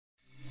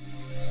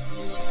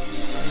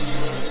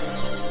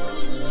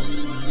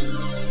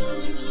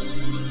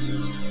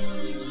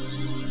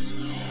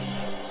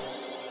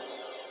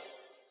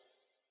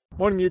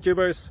Morning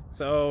YouTubers.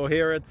 So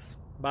here it's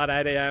about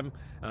 8 a.m.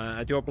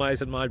 At your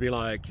place it might be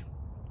like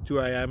 2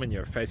 a.m. and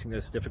you're facing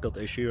this difficult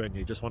issue and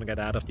you just want to get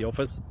out of the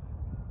office.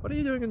 What are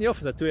you doing in the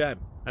office at 2 a.m.?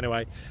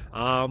 Anyway,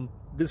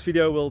 this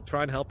video will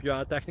try and help you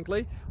out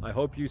technically. I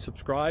hope you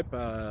subscribe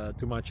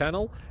to my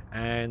channel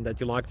and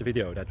that you like the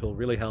video. That will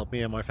really help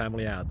me and my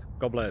family out.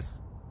 God bless.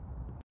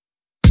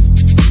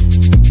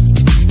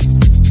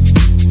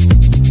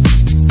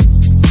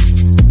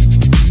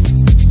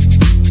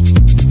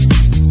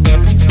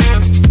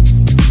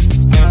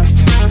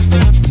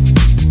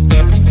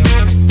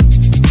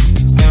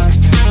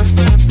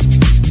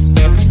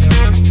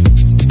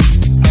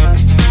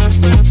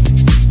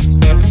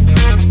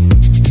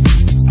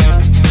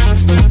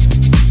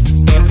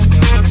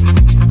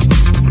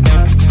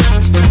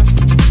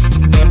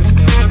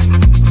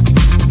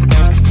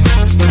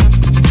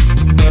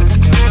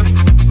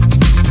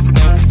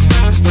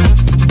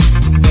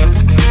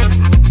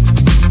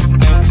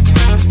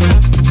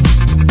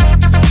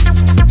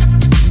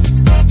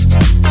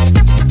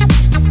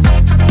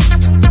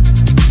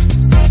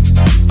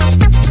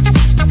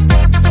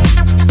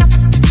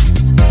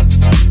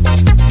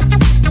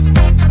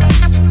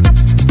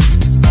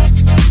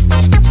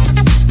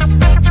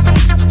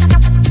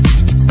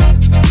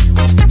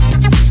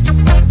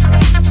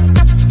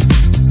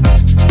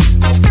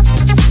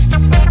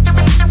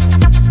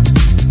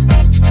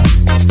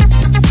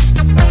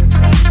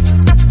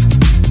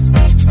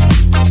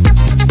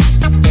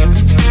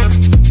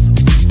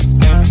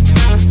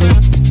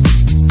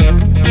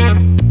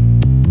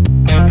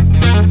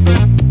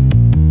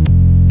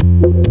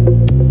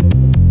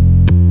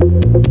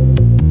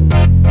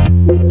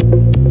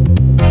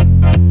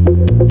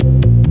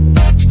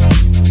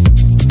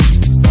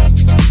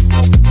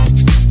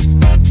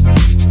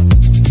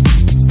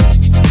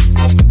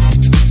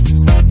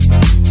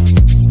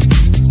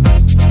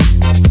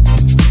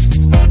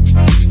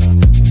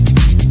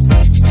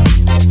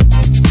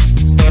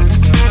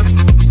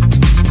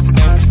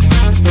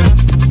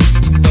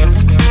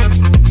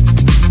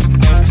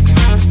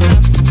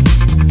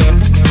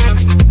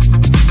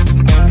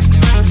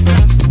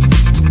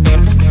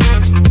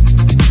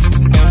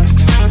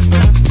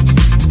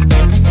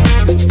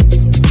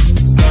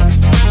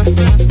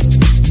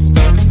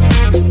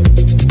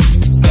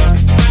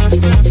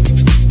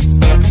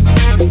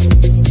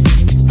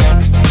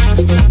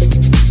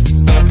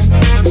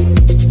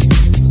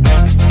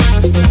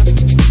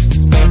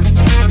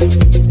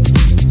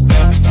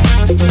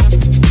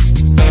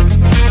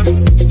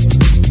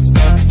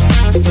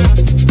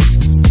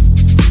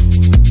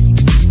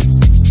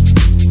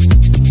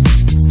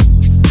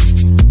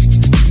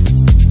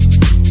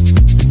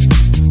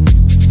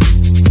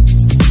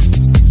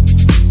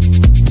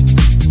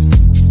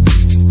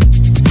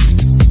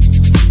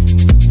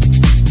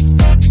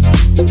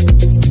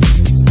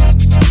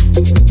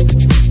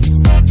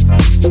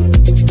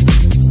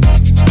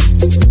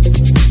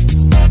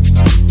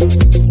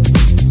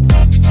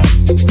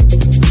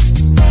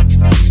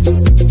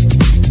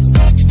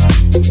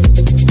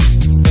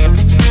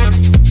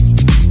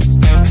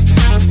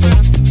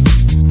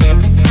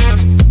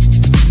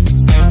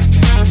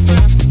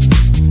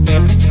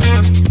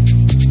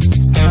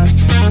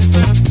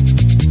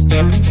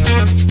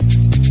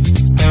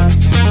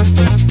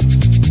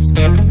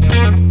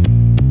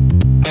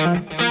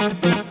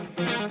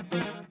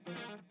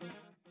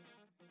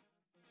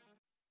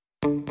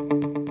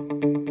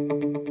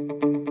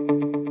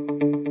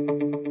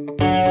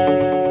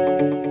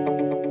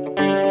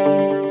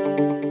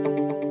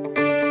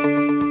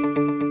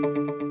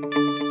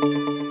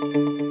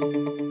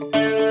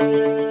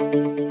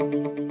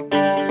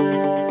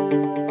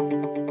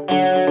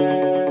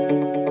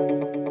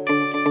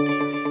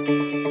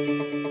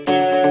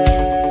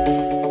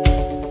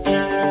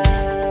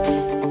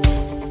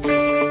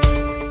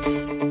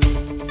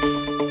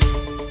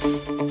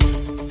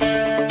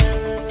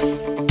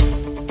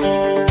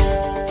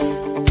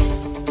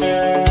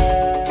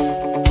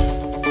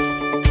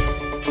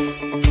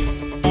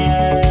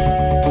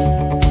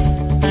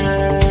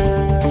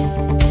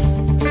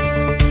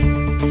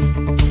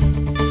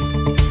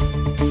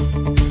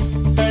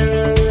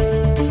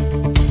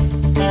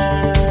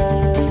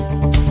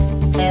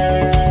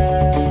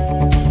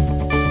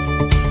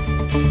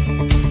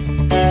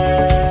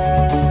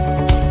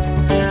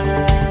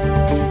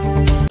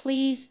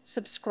 Please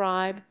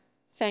subscribe.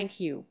 Thank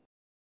you.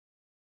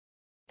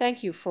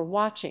 Thank you for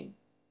watching.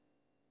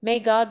 May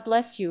God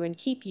bless you and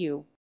keep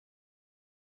you.